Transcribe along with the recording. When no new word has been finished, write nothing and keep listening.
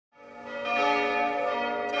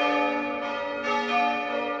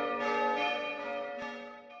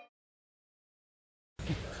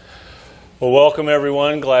Well, welcome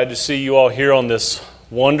everyone. Glad to see you all here on this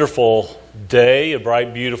wonderful day, a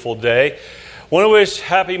bright, beautiful day. Want to wish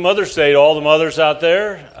Happy Mother's Day to all the mothers out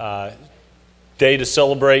there. Day to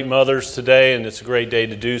celebrate mothers today, and it's a great day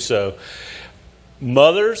to do so.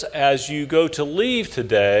 Mothers, as you go to leave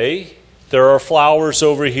today, there are flowers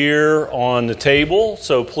over here on the table,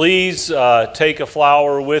 so please take a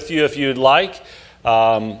flower with you if you'd like.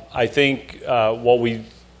 I think what we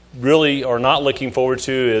really are not looking forward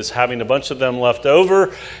to is having a bunch of them left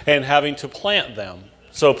over and having to plant them.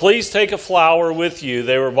 So please take a flower with you.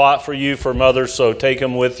 They were bought for you for mothers, so take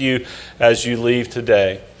them with you as you leave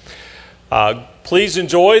today. Please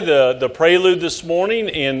enjoy the prelude this morning,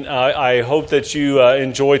 and I hope that you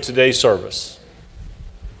enjoy today's service.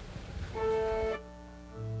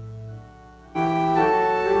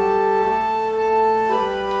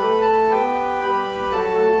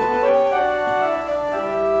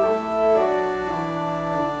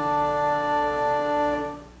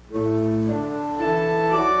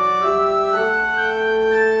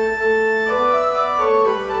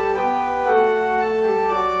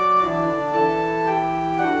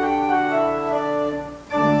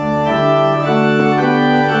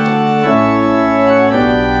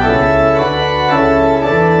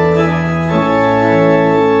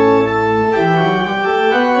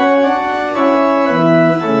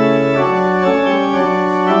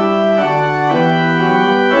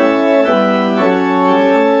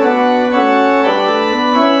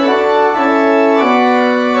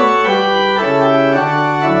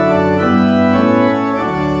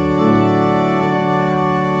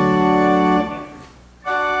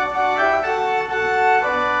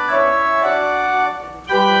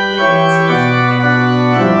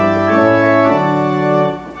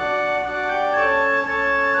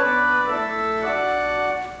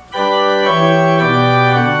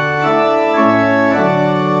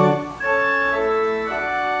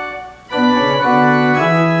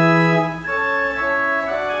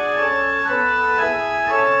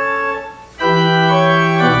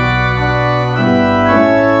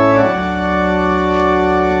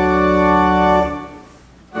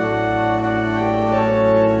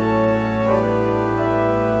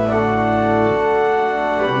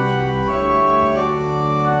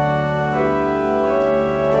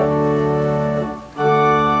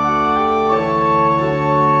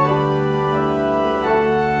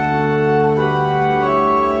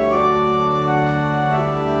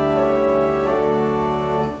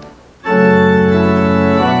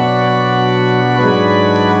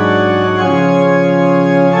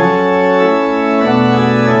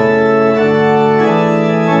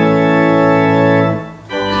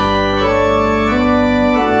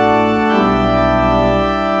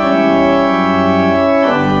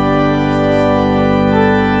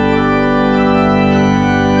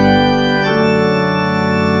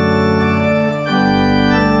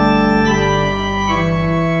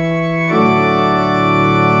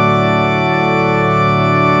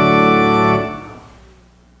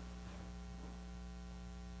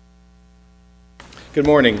 Good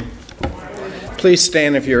morning. Please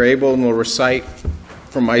stand if you're able, and we'll recite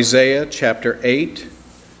from Isaiah chapter 8,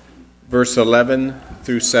 verse 11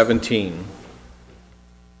 through 17.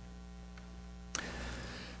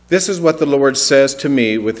 This is what the Lord says to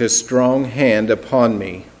me with his strong hand upon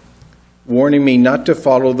me, warning me not to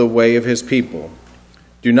follow the way of his people.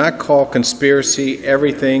 Do not call conspiracy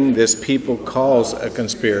everything this people calls a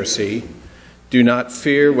conspiracy. Do not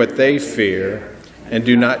fear what they fear, and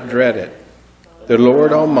do not dread it. The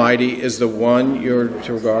Lord Almighty is the one you are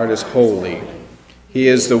to regard as holy. He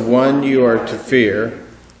is the one you are to fear.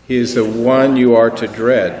 He is the one you are to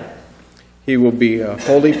dread. He will be a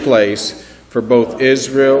holy place for both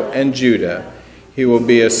Israel and Judah. He will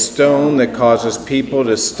be a stone that causes people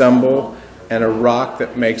to stumble and a rock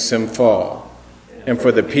that makes them fall. And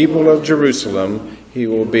for the people of Jerusalem, he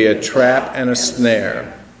will be a trap and a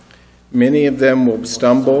snare. Many of them will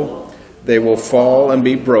stumble. They will fall and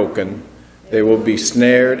be broken. They will be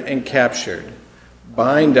snared and captured.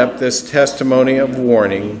 Bind up this testimony of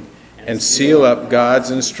warning and seal up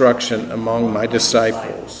God's instruction among my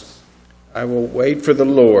disciples. I will wait for the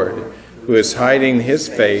Lord, who is hiding his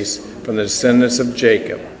face from the descendants of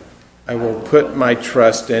Jacob. I will put my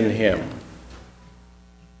trust in him.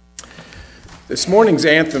 This morning's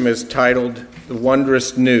anthem is titled The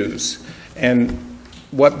Wondrous News, and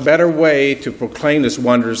what better way to proclaim this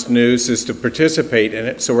wondrous news is to participate in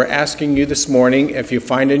it. So we're asking you this morning, if you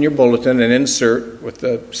find in your bulletin an insert with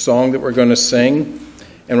the song that we're going to sing,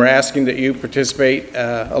 and we're asking that you participate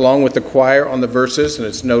along with the choir on the verses, and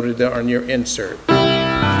it's noted on your insert.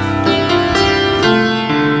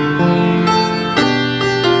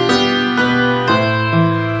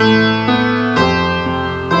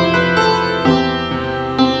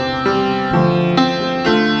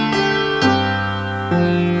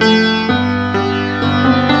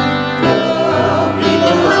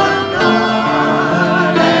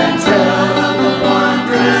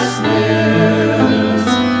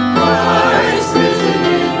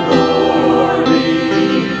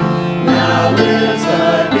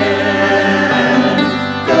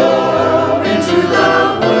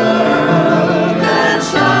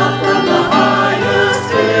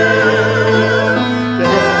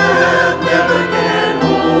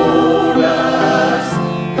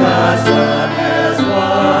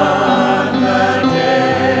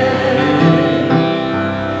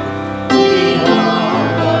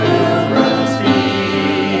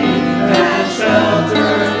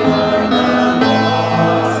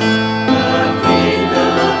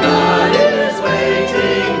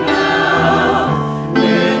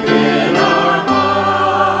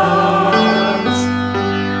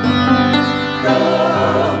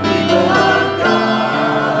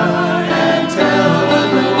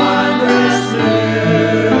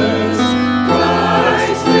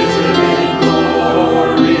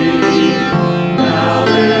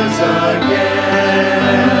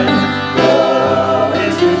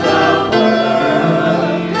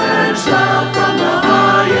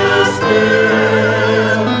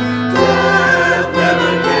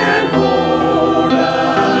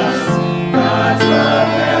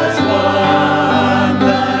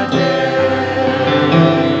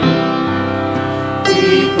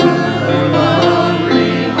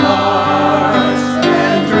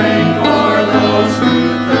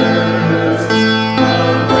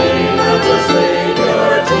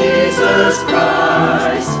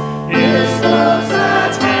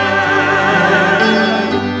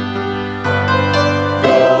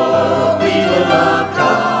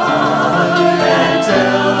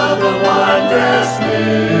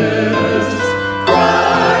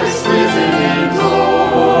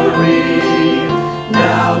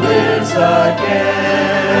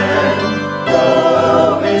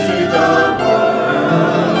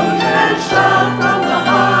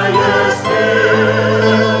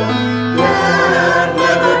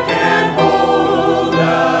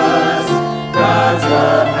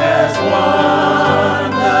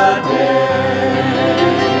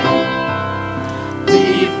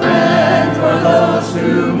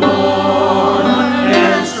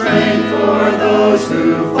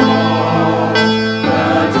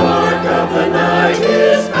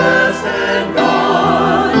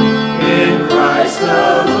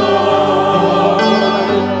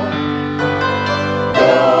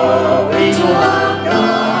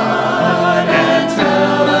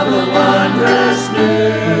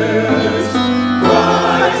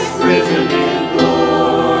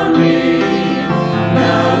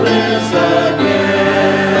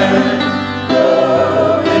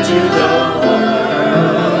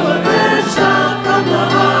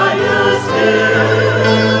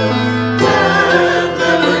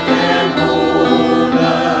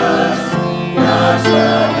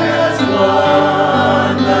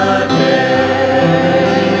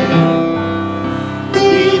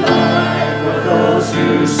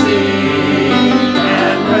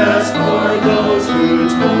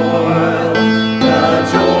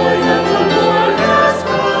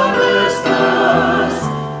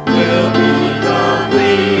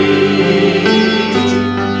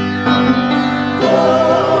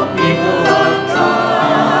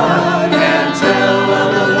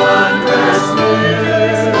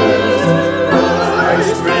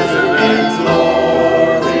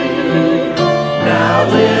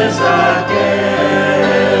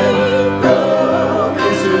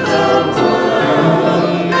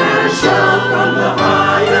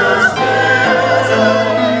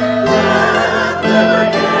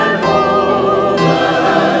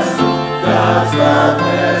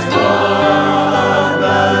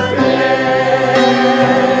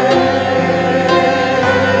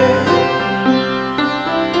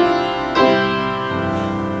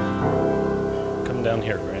 down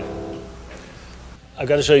here, Grant. I've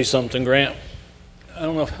got to show you something, Grant. I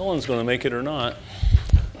don't know if Helen's going to make it or not.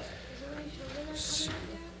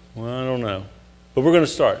 Well, I don't know. But we're going to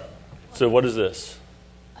start. So what is this?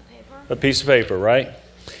 A paper. A piece of paper, right?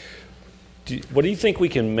 What do you think we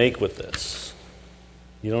can make with this?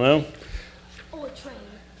 You don't know? Oh, a train.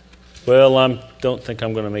 Well, I don't think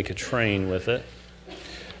I'm going to make a train with it.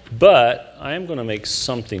 But I am going to make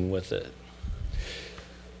something with it.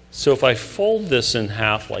 So if I fold this in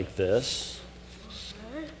half like this,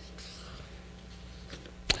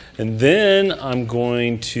 and then I'm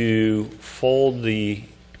going to fold the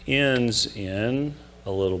ends in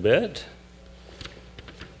a little bit,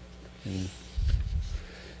 and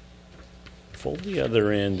fold the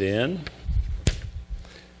other end in.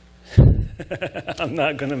 I'm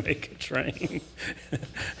not going to make a train.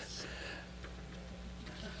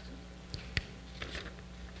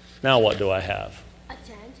 Now what do I have? A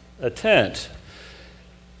tent. A tent.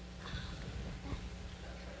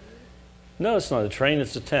 No, it's not a train,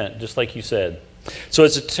 it's a tent, just like you said. So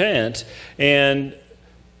it's a tent, and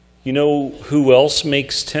you know who else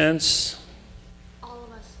makes tents? All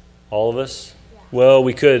of us. All of us? Yeah. Well,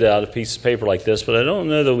 we could out of a piece of paper like this, but I don't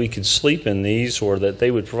know that we could sleep in these or that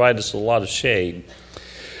they would provide us a lot of shade.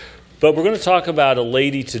 But we're going to talk about a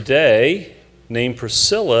lady today named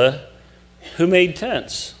Priscilla who made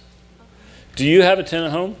tents. Do you have a tent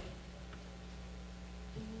at home?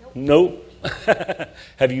 Nope. Nope.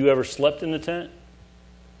 Have you ever slept in a tent?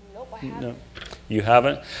 Nope, I haven't. No. You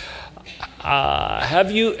haven't?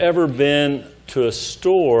 Have you ever been to a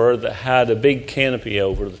store that had a big canopy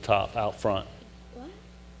over the top out front? What?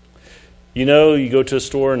 You know, you go to a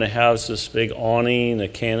store and it has this big awning, a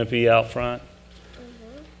canopy out front.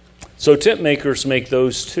 Mm-hmm. So tent makers make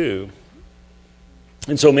those too.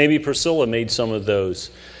 And so maybe Priscilla made some of those.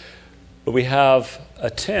 But we have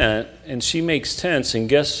a tent, and she makes tents, and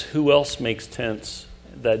guess who else makes tents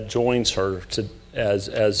that joins her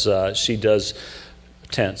as she does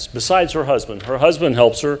tents? Besides her husband. Her husband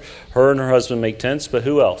helps her. Her and her husband make tents, but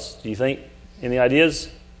who else? Do you think? Any ideas?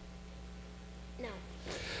 No.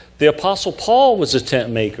 The Apostle Paul was a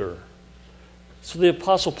tent maker. So the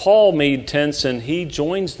Apostle Paul made tents, and he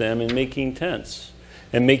joins them in making tents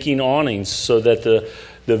and making awnings so that the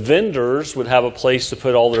vendors would have a place to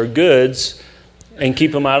put all their goods and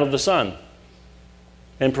keep them out of the sun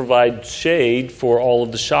and provide shade for all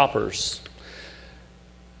of the shoppers.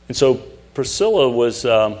 And so Priscilla was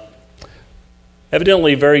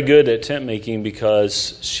evidently very good at tent making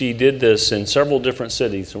because she did this in several different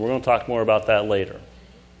cities, and we're going to talk more about that later.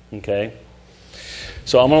 Okay?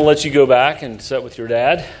 So I'm going to let you go back and sit with your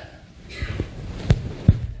dad.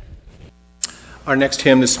 Our next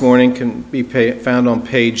hymn this morning can be found on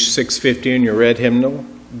page 650 in your red hymnal.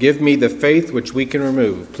 Give me the faith which we can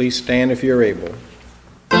remove. Please stand if you're able.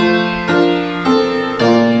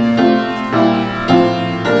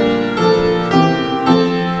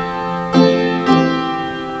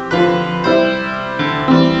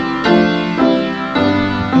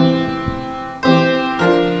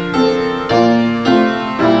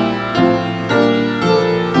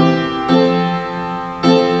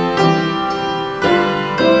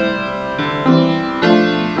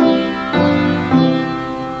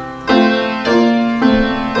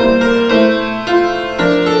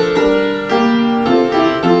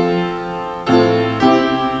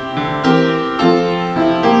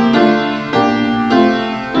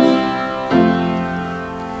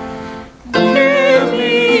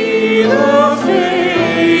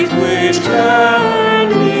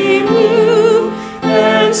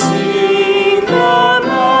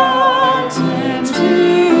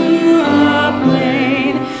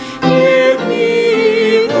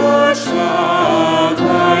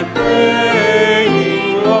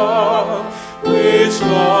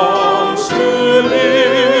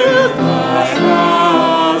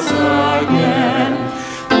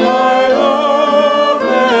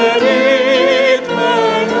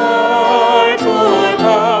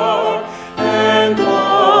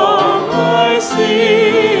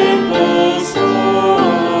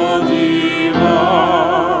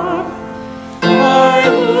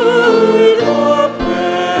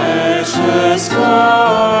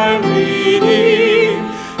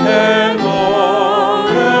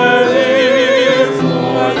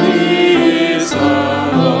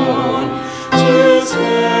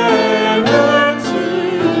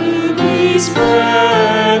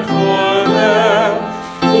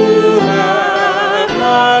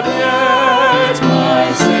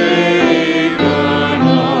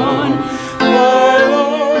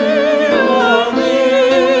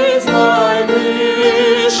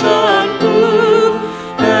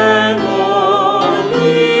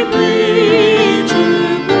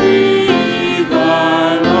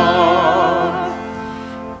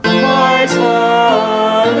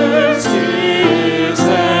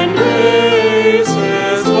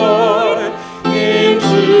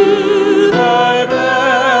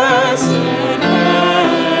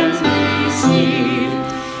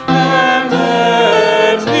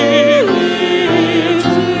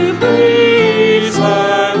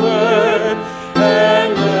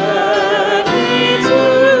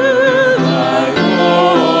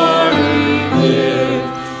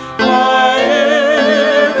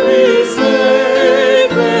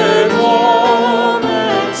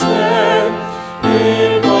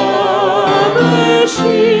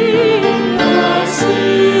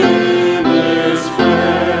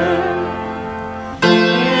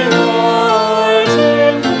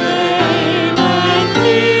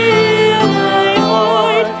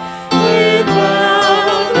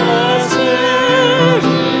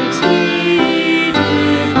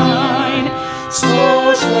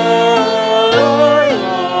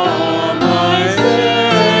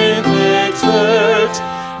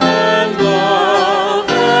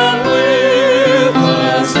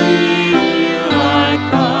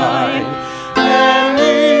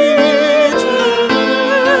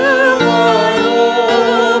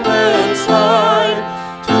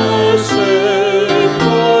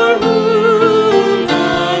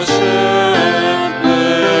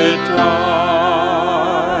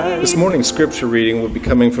 This morning's scripture reading will be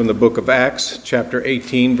coming from the book of Acts, chapter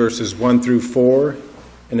 18, verses 1 through 4,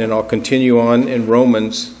 and then I'll continue on in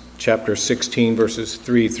Romans, chapter 16, verses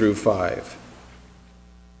 3 through 5.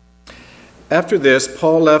 After this,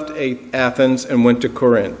 Paul left Athens and went to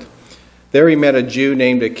Corinth. There he met a Jew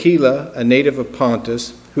named Aquila, a native of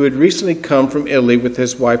Pontus, who had recently come from Italy with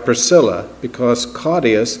his wife Priscilla, because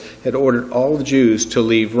Claudius had ordered all the Jews to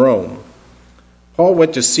leave Rome. Paul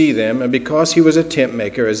went to see them, and because he was a tent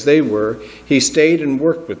maker, as they were, he stayed and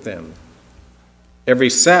worked with them. Every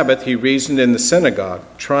Sabbath he reasoned in the synagogue,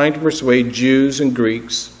 trying to persuade Jews and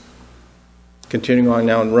Greeks. Continuing on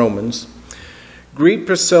now in Romans. Greet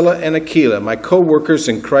Priscilla and Aquila, my co-workers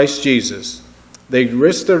in Christ Jesus. They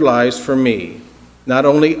risked their lives for me. Not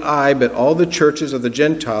only I, but all the churches of the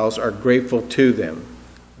Gentiles are grateful to them.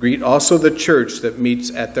 Greet also the church that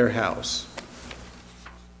meets at their house.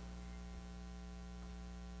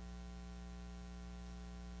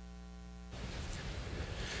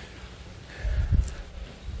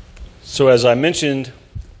 So as I mentioned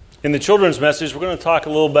in the children's message, we're going to talk a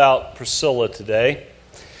little about Priscilla today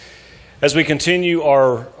as we continue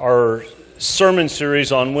our sermon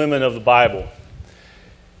series on women of the Bible.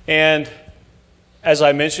 And as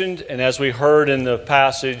I mentioned, and as we heard in the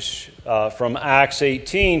passage from Acts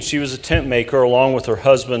 18, she was a tent maker along with her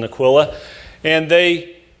husband Aquila, and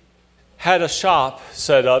they had a shop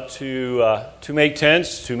set up to make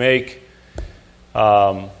tents, to make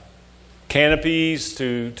canopies,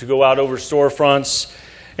 to go out over storefronts.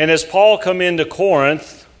 And as Paul come into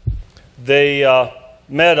Corinth, they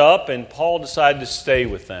met up, and Paul decided to stay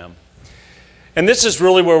with them. And this is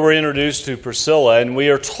really where we're introduced to Priscilla, and we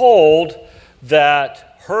are told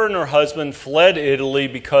that her and her husband fled Italy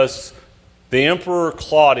because the Emperor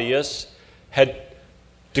Claudius had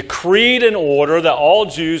decreed an order that all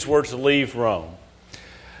Jews were to leave Rome.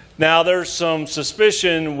 Now, there's some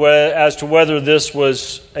suspicion as to whether this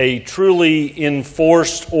was a truly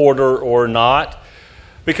enforced order or not,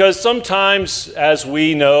 because sometimes, as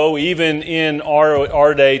we know, even in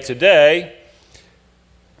our day today,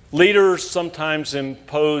 leaders sometimes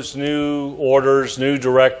impose new orders, new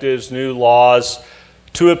directives, new laws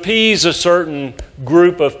to appease a certain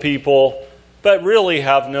group of people, but really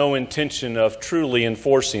have no intention of truly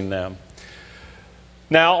enforcing them.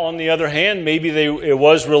 Now, on the other hand, maybe it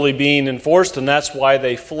was really being enforced, and that's why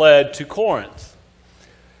they fled to Corinth.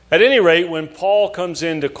 At any rate, when Paul comes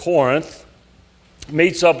into Corinth,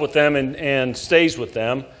 meets up with them and stays with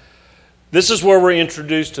them, this is where we're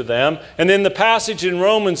introduced to them. And then the passage in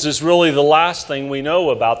Romans is really the last thing we know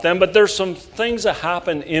about them, but there's some things that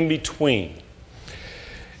happen in between.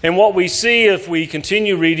 And what we see if we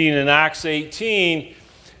continue reading in Acts 18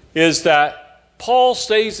 is that Paul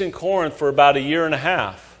stays in Corinth for about 1.5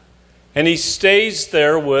 years, and he stays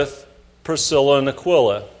there with Priscilla and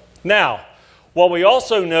Aquila. Now, what we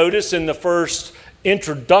also notice in the first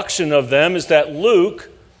introduction of them is that Luke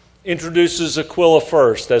introduces Aquila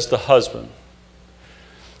first as the husband.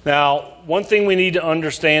 Now, one thing we need to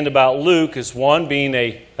understand about Luke is, one, being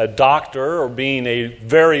a doctor or being a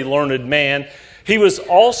very learned man, he was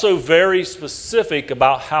also very specific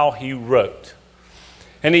about how he wrote.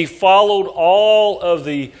 And he followed all of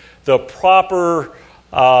the proper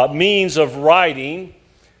means of writing.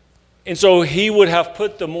 And so he would have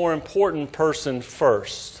put the more important person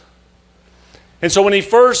first. And so when he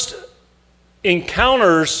first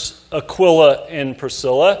encounters Aquila and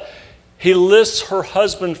Priscilla, he lists her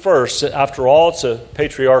husband first. After all, it's a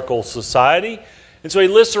patriarchal society. And so he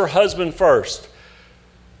lists her husband first.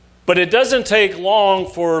 But it doesn't take long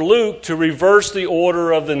for Luke to reverse the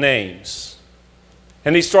order of the names.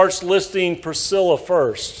 And he starts listing Priscilla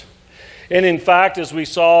first. And in fact, as we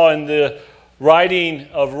saw in the writing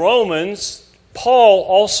of Romans, Paul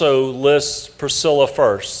also lists Priscilla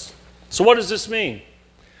first. So what does this mean?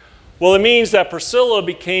 Well, it means that Priscilla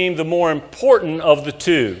became the more important of the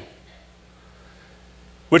two,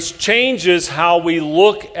 which changes how we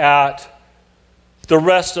look at the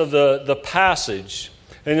rest of the passage.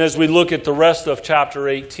 And as we look at the rest of chapter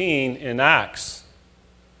 18 in Acts.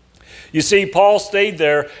 You see, Paul stayed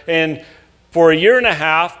there, and for 1.5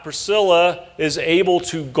 years, Priscilla is able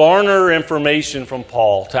to garner information from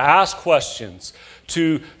Paul, to ask questions,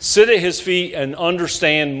 to sit at his feet and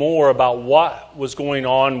understand more about what was going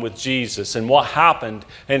on with Jesus and what happened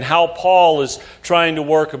and how Paul is trying to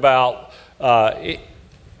work about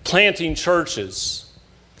planting churches.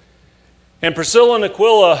 And Priscilla and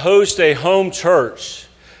Aquila host a home church.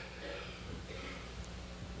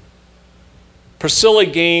 Priscilla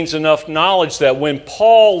gains enough knowledge that when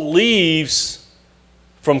Paul leaves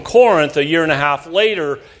from Corinth 1.5 years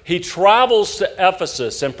later, he travels to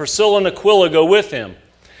Ephesus, and Priscilla and Aquila go with him.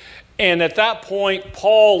 And at that point,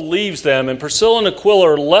 Paul leaves them, and Priscilla and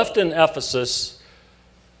Aquila are left in Ephesus,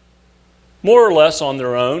 more or less on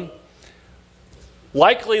their own.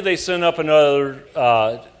 Likely they set up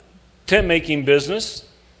another tent-making business.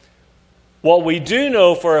 What we do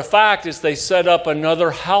know for a fact is they set up another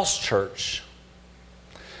house church.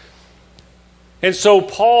 And so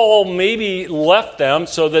Paul maybe left them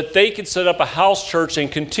so that they could set up a house church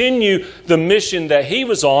and continue the mission that he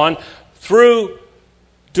was on through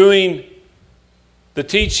doing the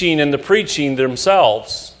teaching and the preaching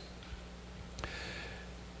themselves.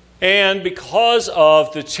 And because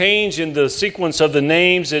of the change in the sequence of the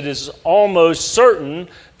names, it is almost certain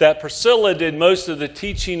that Priscilla did most of the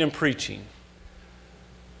teaching and preaching.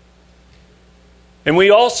 And we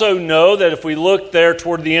also know that if we look there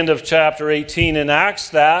toward the end of chapter 18 in Acts,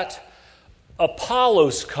 that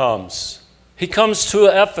Apollos comes. He comes to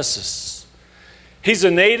Ephesus. He's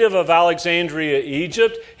a native of Alexandria,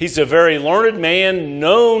 Egypt. He's a very learned man,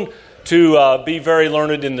 known to be very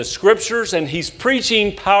learned in the Scriptures, and he's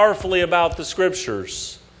preaching powerfully about the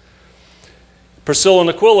Scriptures. Priscilla and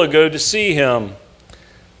Aquila go to see him,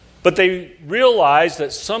 but they realize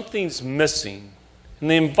that something's missing. And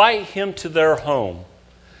they invite him to their home.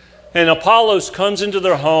 And Apollos comes into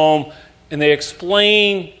their home and they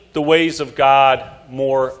explain the ways of God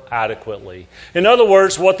more adequately. In other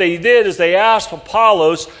words, what they did is they asked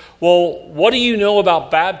Apollos, well, what do you know about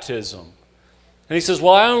baptism? And he says,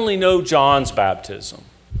 well, I only know John's baptism.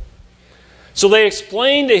 So they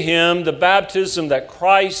explained to him the baptism that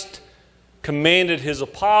Christ commanded his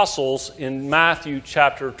apostles in Matthew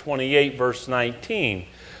chapter 28, verse 19.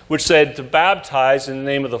 Which said to baptize in the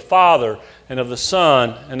name of the Father and of the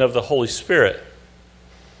Son and of the Holy Spirit.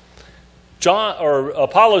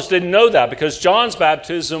 Apollos didn't know that because John's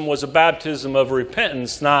baptism was a baptism of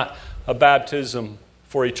repentance, not a baptism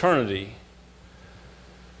for eternity.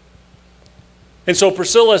 And so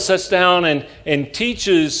Priscilla sits down and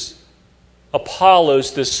teaches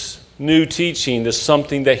Apollos this new teaching, this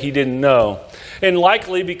something that he didn't know. And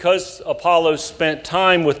likely because Apollos spent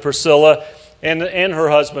time with Priscilla and her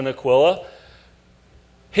husband Aquila,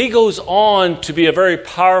 he goes on to be a very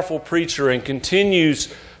powerful preacher and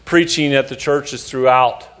continues preaching at the churches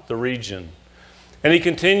throughout the region. And he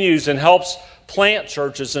continues and helps plant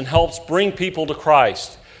churches and helps bring people to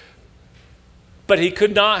Christ. But he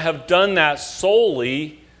could not have done that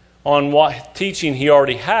solely on what teaching he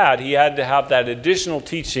already had. He had to have that additional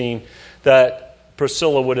teaching that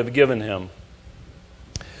Priscilla would have given him.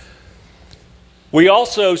 We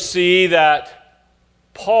also see that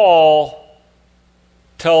Paul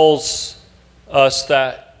tells us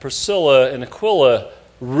that Priscilla and Aquila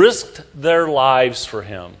risked their lives for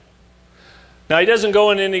him. Now, he doesn't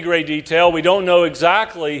go into any great detail. We don't know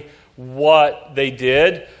exactly what they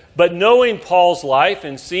did, but knowing Paul's life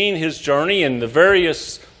and seeing his journey and the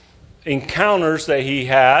various encounters that he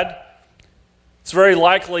had, it's very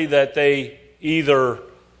likely that they either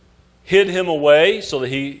hid him away so that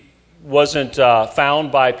he wasn't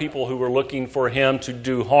found by people who were looking for him to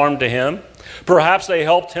do harm to him. Perhaps they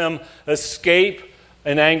helped him escape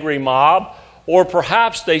an angry mob, or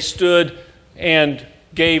perhaps they stood and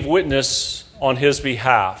gave witness on his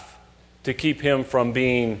behalf to keep him from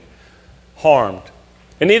being harmed.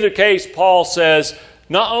 In either case, Paul says,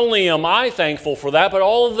 not only am I thankful for that, but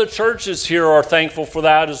all of the churches here are thankful for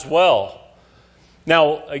that as well.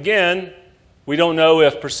 Now, again, we don't know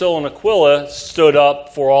if Priscilla and Aquila stood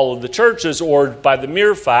up for all of the churches, or by the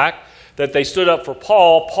mere fact that they stood up for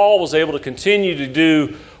Paul, Paul was able to continue to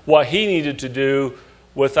do what he needed to do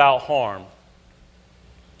without harm.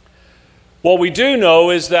 What we do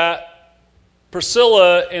know is that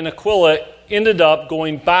Priscilla and Aquila ended up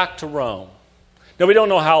going back to Rome. Now, we don't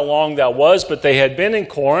know how long that was, but they had been in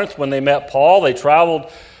Corinth when they met Paul. They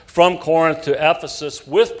traveled from Corinth to Ephesus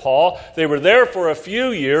with Paul. They were there for a few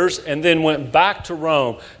years and then went back to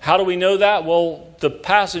Rome. How do we know that? Well, the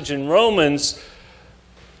passage in Romans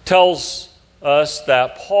tells us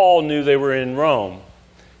that Paul knew they were in Rome,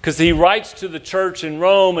 because he writes to the church in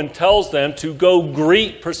Rome and tells them to go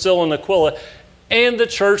greet Priscilla and Aquila and the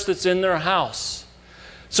church that's in their house.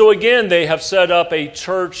 So again, they have set up a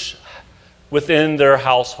church within their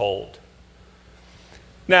household.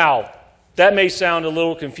 Now, that may sound a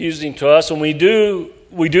little confusing to us, and we do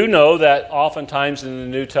know that oftentimes in the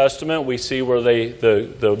New Testament we see where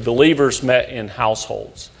the believers met in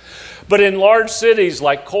households. But in large cities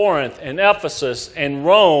like Corinth and Ephesus and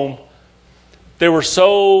Rome, they were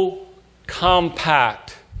so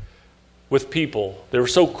compact with people. They were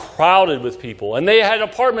so crowded with people. And they had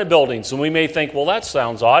apartment buildings. And we may think, well, that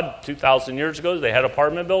sounds odd. 2,000 years ago, they had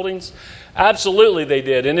apartment buildings? Absolutely they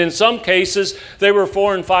did. And in some cases, they were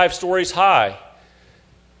 4 and 5 stories high.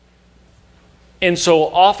 And so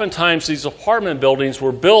oftentimes these apartment buildings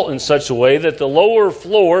were built in such a way that the lower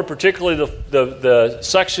floor, particularly the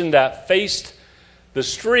section that faced the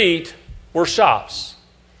street, were shops.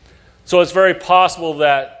 So it's very possible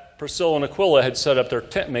that Priscilla and Aquila had set up their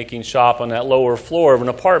tent-making shop on that lower floor of an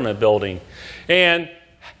apartment building and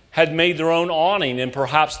had made their own awning, and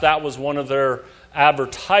perhaps that was one of their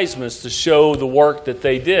advertisements to show the work that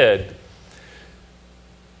they did.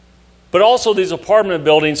 But also these apartment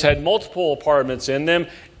buildings had multiple apartments in them,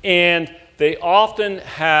 and they often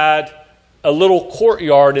had a little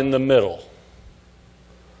courtyard in the middle.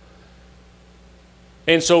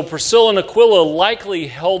 And so Priscilla and Aquila likely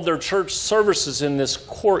held their church services in this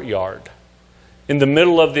courtyard in the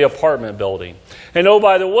middle of the apartment building. And oh,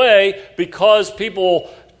 by the way, because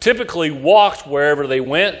people typically walked wherever they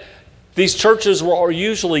went, these churches were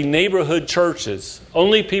usually neighborhood churches.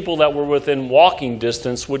 Only people that were within walking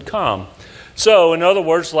distance would come. So, in other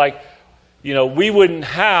words, we wouldn't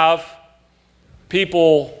have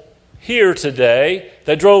people here today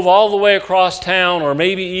that drove all the way across town or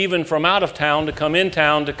maybe even from out of town to come in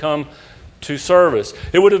town to come to service.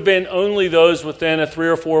 It would have been only those within a 3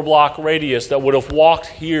 or 4 block radius that would have walked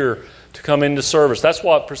here to come into service. That's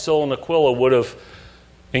what Priscilla and Aquila would have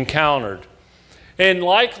encountered. And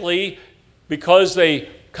likely, because they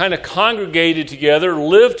kind of congregated together,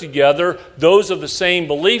 lived together, those of the same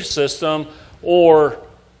belief system, or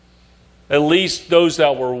at least those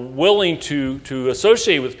that were willing to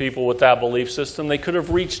associate with people with that belief system, they could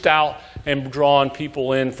have reached out and drawn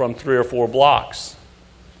people in from 3 or 4 blocks.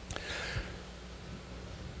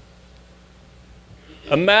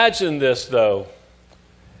 Imagine this, though.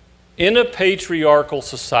 In a patriarchal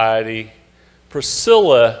society,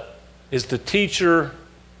 Priscilla is the teacher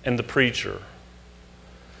and the preacher.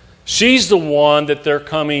 She's the one that they're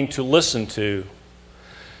coming to listen to.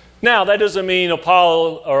 Now, that doesn't mean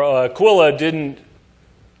Aquila didn't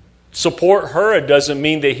support her. It doesn't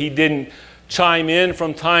mean that he didn't chime in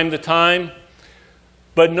from time to time.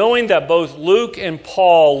 But knowing that both Luke and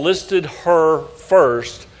Paul listed her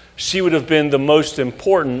first, she would have been the most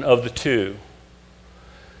important of the two.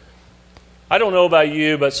 I don't know about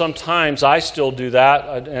you, but sometimes I still do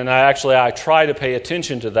that. And I try to pay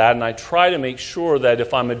attention to that. And I try to make sure that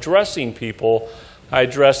if I'm addressing people, I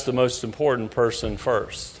address the most important person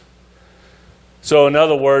first. So in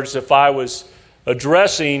other words, if I was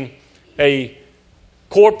addressing a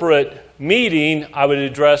corporate meeting, I would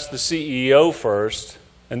address the CEO first,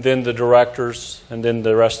 and then the directors, and then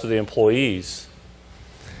the rest of the employees.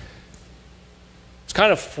 It's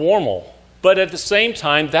kind of formal, but at the same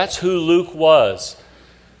time, that's who Luke was.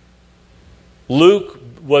 Luke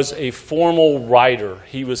was a formal writer.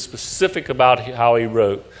 He was specific about how he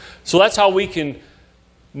wrote. So that's how we can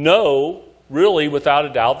know, really, without a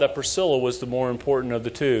doubt, that Priscilla was the more important of the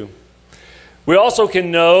two. We also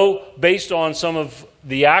can know, based on some of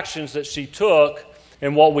the actions that she took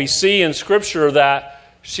and what we see in Scripture, that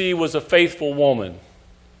she was a faithful woman.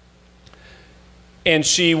 And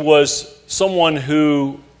she was someone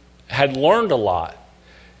who had learned a lot.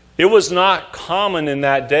 It was not common in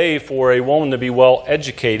that day for a woman to be well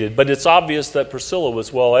educated, but it's obvious that Priscilla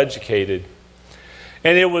was well educated.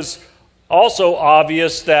 And it was also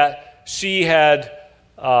obvious that she had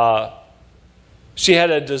a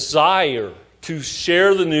desire to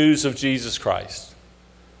share the news of Jesus Christ.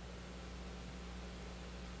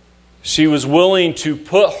 She was willing to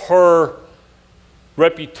put her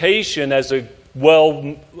reputation as a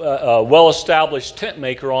well-established tent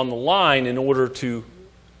maker on the line in order to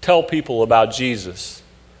tell people about Jesus.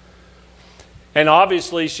 And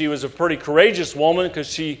obviously she was a pretty courageous woman because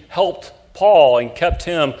she helped Paul and kept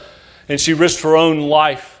him, and she risked her own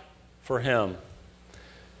life for him.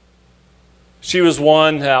 She was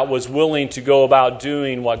one that was willing to go about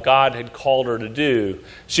doing what God had called her to do.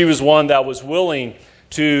 She was one that was willing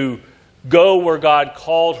to go where God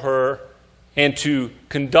called her and to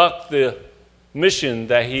conduct the mission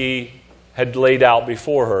that He had laid out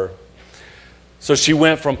before her. So she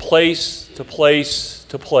went from place to place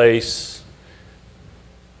to place,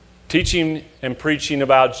 teaching and preaching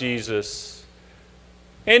about Jesus,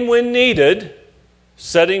 and when needed,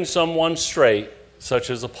 setting someone straight, such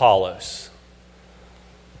as Apollos.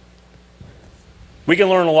 We can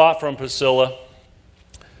learn a lot from Priscilla.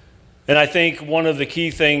 And I think one of the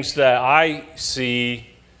key things that I see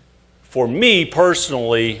for me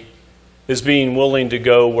personally is being willing to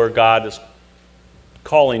go where God is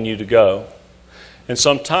calling you to go. And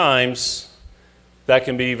sometimes that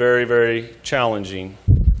can be very, very challenging.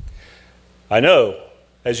 I know,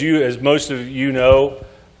 as most of you know,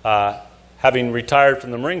 having retired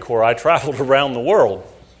from the Marine Corps, I traveled around the world.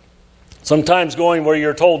 Sometimes going where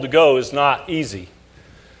you're told to go is not easy.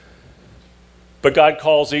 But God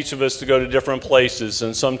calls each of us to go to different places,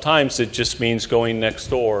 and sometimes it just means going next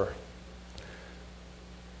door.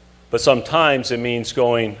 But sometimes it means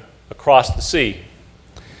going across the sea.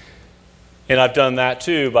 And I've done that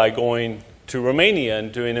too by going to Romania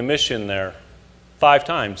and doing a mission there 5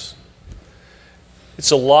 times.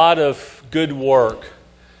 It's a lot of good work,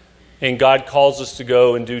 and God calls us to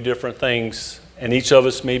go and do different things, and each of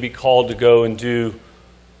us may be called to go and do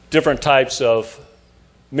different types of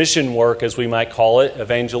mission work, as we might call it,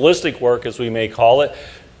 evangelistic work, as we may call it,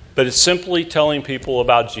 but it's simply telling people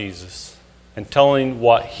about Jesus and telling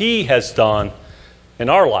what He has done in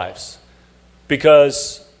our lives.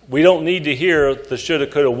 Because we don't need to hear the shoulda,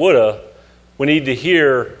 coulda, woulda. We need to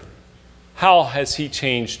hear, how has He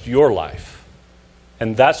changed your life?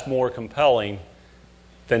 And that's more compelling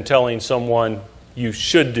than telling someone, you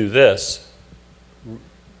should do this.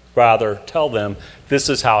 Rather, tell them, this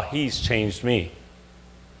is how He's changed me.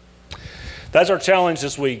 That's our challenge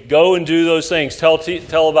this week. Go and do those things. Tell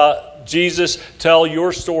about Jesus. Tell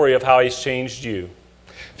your story of how He's changed you.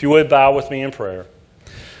 If you would, bow with me in prayer.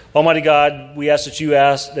 Almighty God, we ask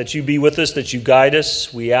that you be with us, that you guide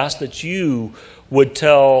us. We ask that you would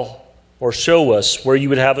tell or show us where you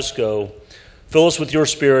would have us go. Fill us with your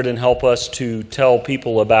Spirit and help us to tell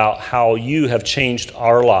people about how you have changed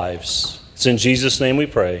our lives. It's in Jesus' name we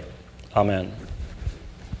pray. Amen.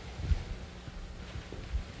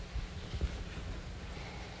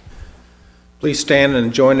 Please stand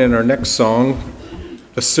and join in our next song,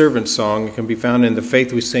 the servant song. It can be found in the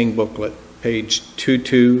Faith We Sing booklet, page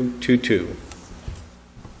 2222.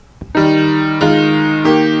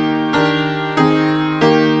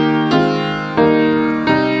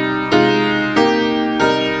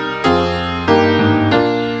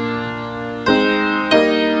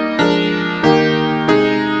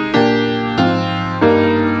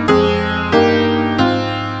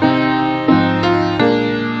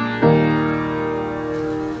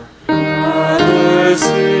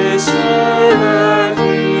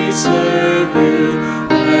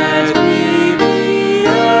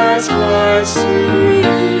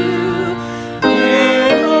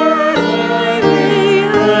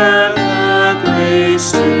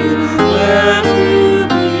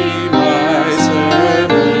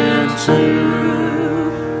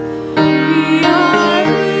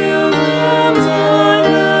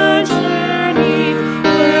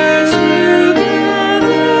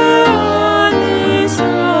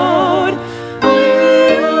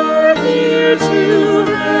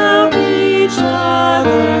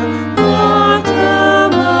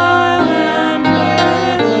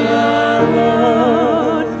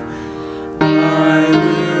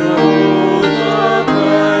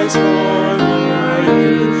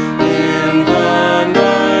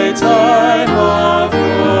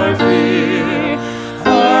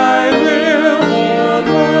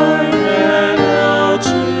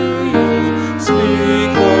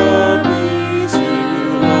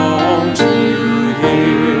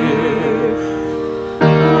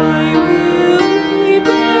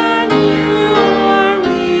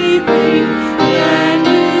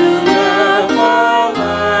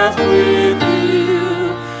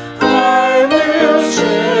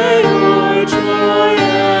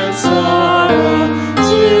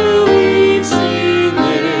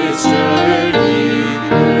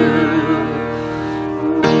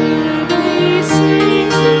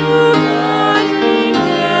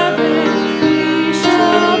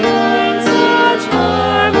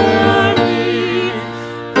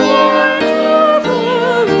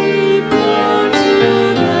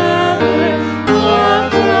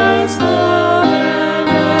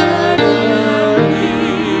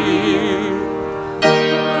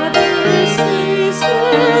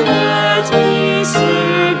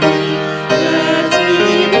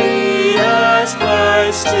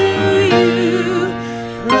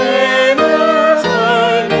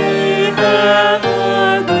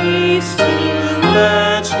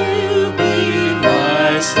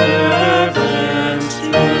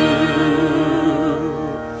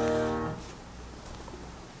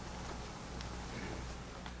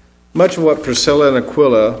 Much of what Priscilla and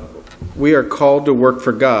Aquila, we are called to work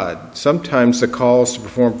for God. Sometimes the call is to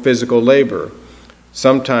perform physical labor,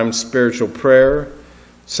 sometimes spiritual prayer,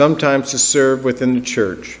 sometimes to serve within the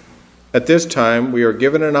church. At this time, we are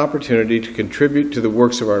given an opportunity to contribute to the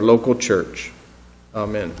works of our local church.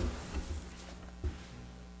 Amen.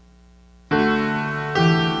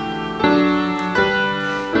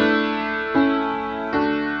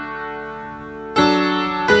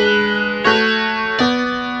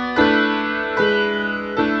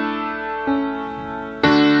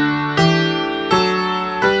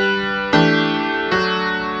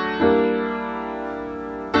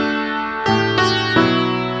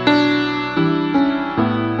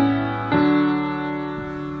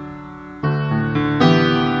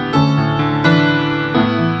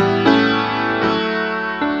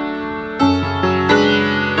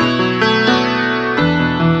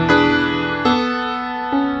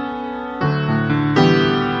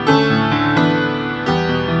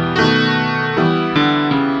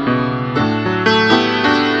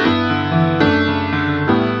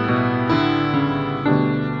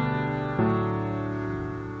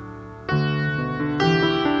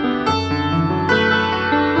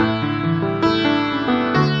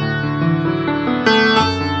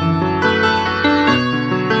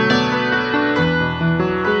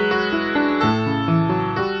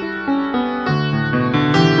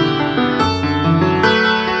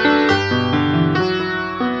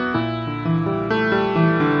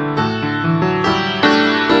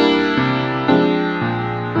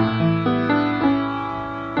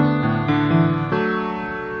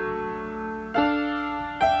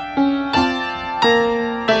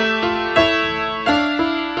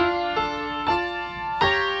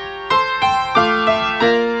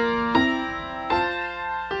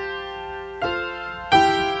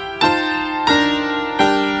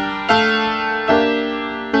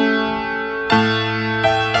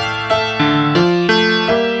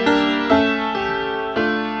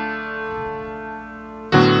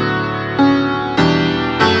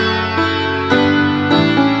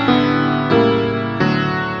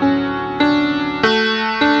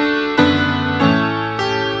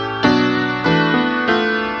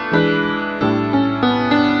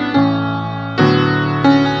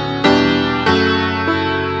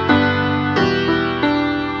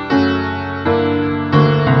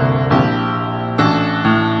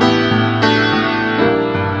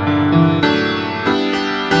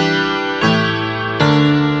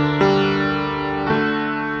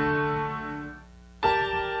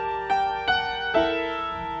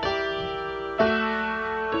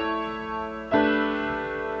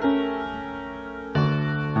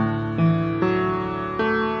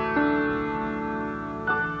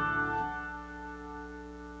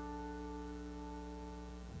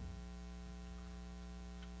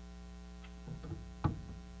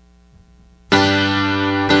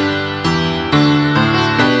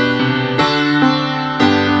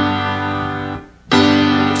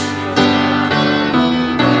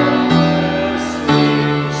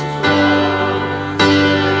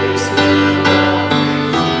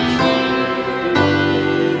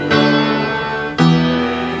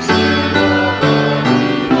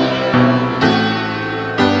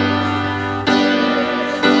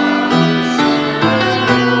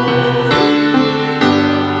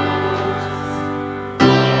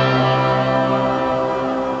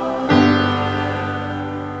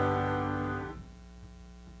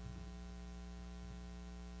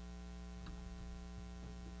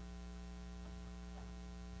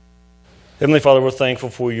 Heavenly Father, we're thankful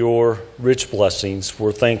for your rich blessings.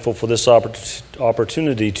 We're thankful for this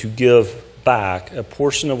opportunity to give back a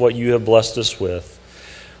portion of what you have blessed us with.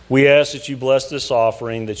 We ask that you bless this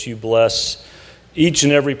offering, that you bless each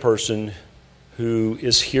and every person who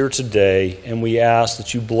is here today, and we ask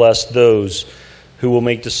that you bless those who will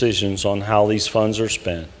make decisions on how these funds are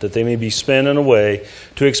spent, that they may be spent in a way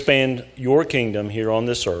to expand your kingdom here on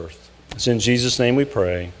this earth. It's in Jesus' name we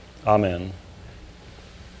pray. Amen.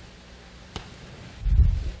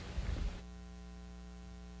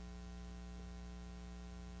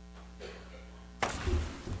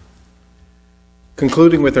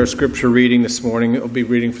 Concluding with our scripture reading this morning, we'll be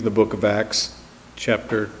reading from the book of Acts,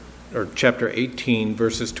 chapter 18,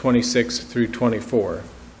 verses 26 through 24.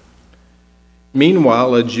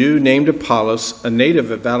 Meanwhile, a Jew named Apollos, a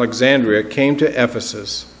native of Alexandria, came to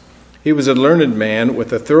Ephesus. He was a learned man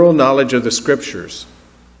with a thorough knowledge of the Scriptures.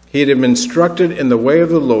 He had been instructed in the way of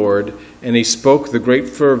the Lord, and he spoke with great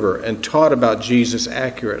fervor and taught about Jesus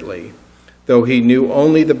accurately, though he knew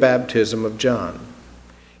only the baptism of John.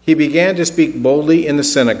 He began to speak boldly in the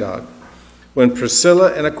synagogue. When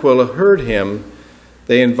Priscilla and Aquila heard him,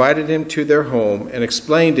 they invited him to their home and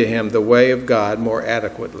explained to him the way of God more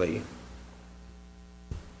adequately.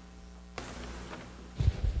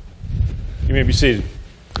 You may be seated.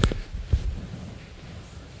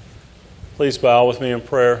 Please bow with me in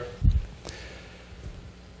prayer.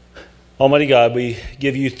 Almighty God, we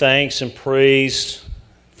give you thanks and praise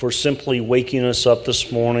for simply waking us up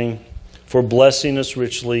this morning, for blessing us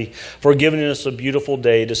richly, for giving us a beautiful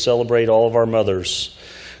day to celebrate all of our mothers.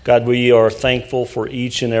 God, we are thankful for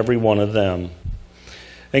each and every one of them.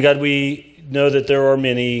 And God, we know that there are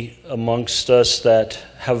many amongst us that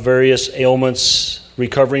have various ailments,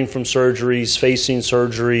 recovering from surgeries, facing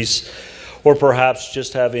surgeries, or perhaps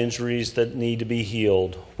just have injuries that need to be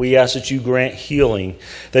healed. We ask that you grant healing,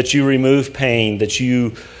 that you remove pain, that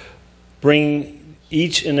you bring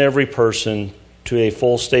each and every person to a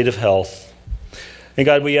full state of health. And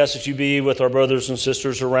God, we ask that you be with our brothers and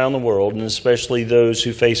sisters around the world, and especially those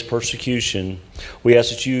who face persecution. We ask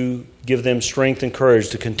that you give them strength and courage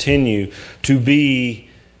to continue to be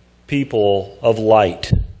people of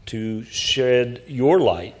light, to shed your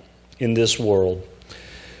light in this world.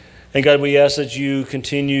 And God, we ask that you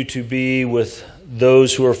continue to be with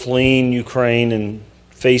those who are fleeing Ukraine and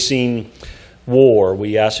facing war.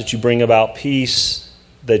 We ask that you bring about peace,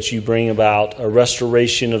 that you bring about a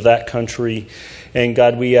restoration of that country. And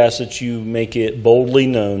God, we ask that you make it boldly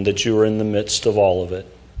known that you are in the midst of all of it.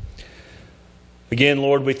 Again,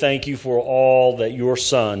 Lord, we thank you for all that your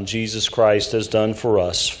Son, Jesus Christ, has done for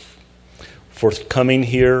us, for coming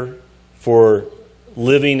here, for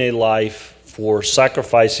living a life, for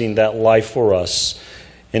sacrificing that life for us,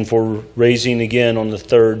 and for raising again on the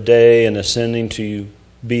third day and ascending to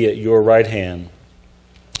be at your right hand.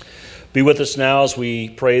 Be with us now as we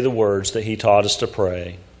pray the words that he taught us to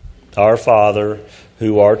pray. Our Father,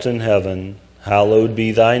 who art in heaven, hallowed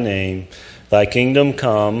be thy name. Thy kingdom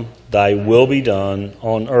come, thy will be done,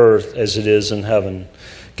 on earth as it is in heaven.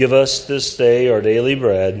 Give us this day our daily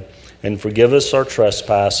bread, and forgive us our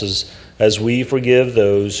trespasses, as we forgive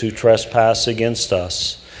those who trespass against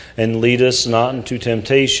us. And lead us not into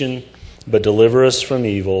temptation, but deliver us from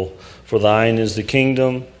evil. For thine is the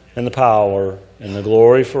kingdom, and the power, and the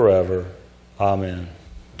glory forever. Amen.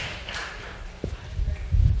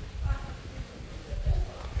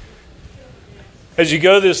 As you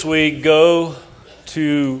go this week, go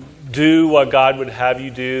to do what God would have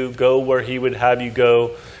you do. Go where he would have you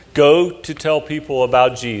go. Go to tell people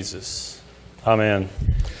about Jesus. Amen.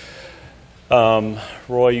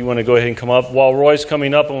 Roy, you want to go ahead and come up? While Roy's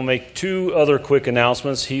coming up, I'm going to make two other quick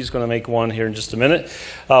announcements. He's going to make one here in just a minute.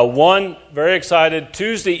 One, very excited,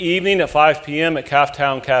 Tuesday evening at 5 p.m. at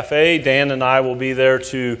Calftown Cafe. Dan and I will be there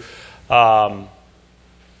to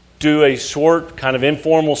do a short kind of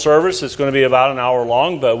informal service. It's going to be about an hour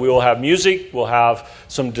long, but we will have music. We'll have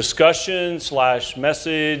some discussion /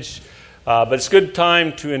 message. But it's a good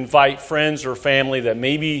time to invite friends or family that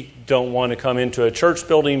maybe don't want to come into a church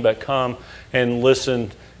building, but come and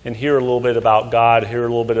listen and hear a little bit about God, hear a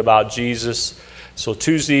little bit about Jesus. So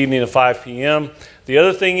Tuesday evening at 5 p.m. The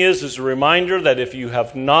other thing is a reminder that if you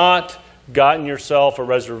have not gotten yourself a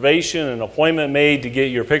reservation, an appointment made to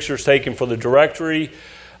get your pictures taken for the directory,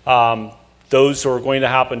 those are going to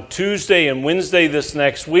happen Tuesday and Wednesday this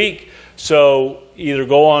next week. So either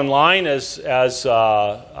go online as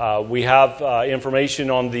we have information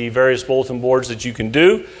on the various bulletin boards that you can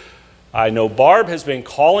do. I know Barb has been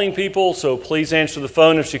calling people, so please answer the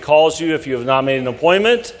phone if she calls you if you have not made an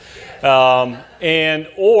appointment. Or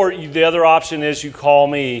the other option is you call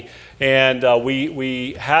me And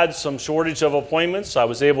we had some shortage of appointments. I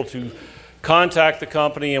was able to contact the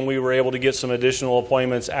company, and we were able to get some additional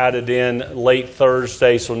appointments added in late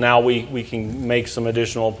Thursday, so now we can make some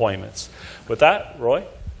additional appointments. With that, Roy?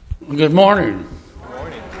 Good morning. Good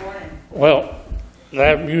morning. Well,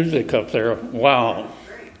 that music up there, wow.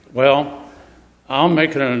 Well, I'll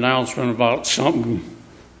make an announcement about something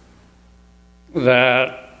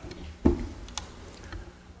that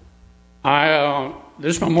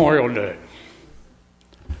this Memorial Day,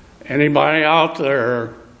 anybody out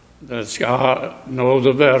there that's knows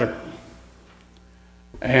a veteran,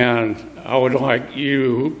 and I would like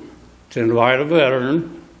you to invite a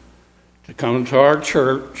veteran to come to our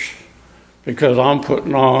church, because I'm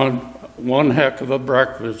putting on one heck of a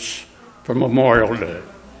breakfast for Memorial Day.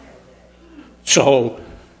 So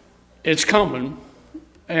it's coming,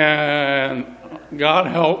 and God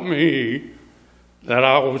help me that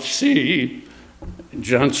I will see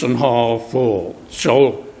Jensen Hall full.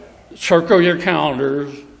 So circle your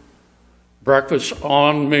calendars, breakfast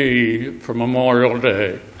on me for Memorial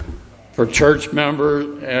Day, for church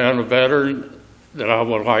members and a veteran that I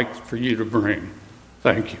would like for you to bring.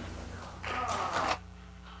 Thank you.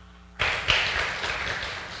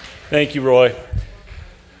 Thank you, Roy.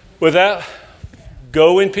 With that,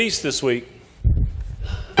 go in peace this week.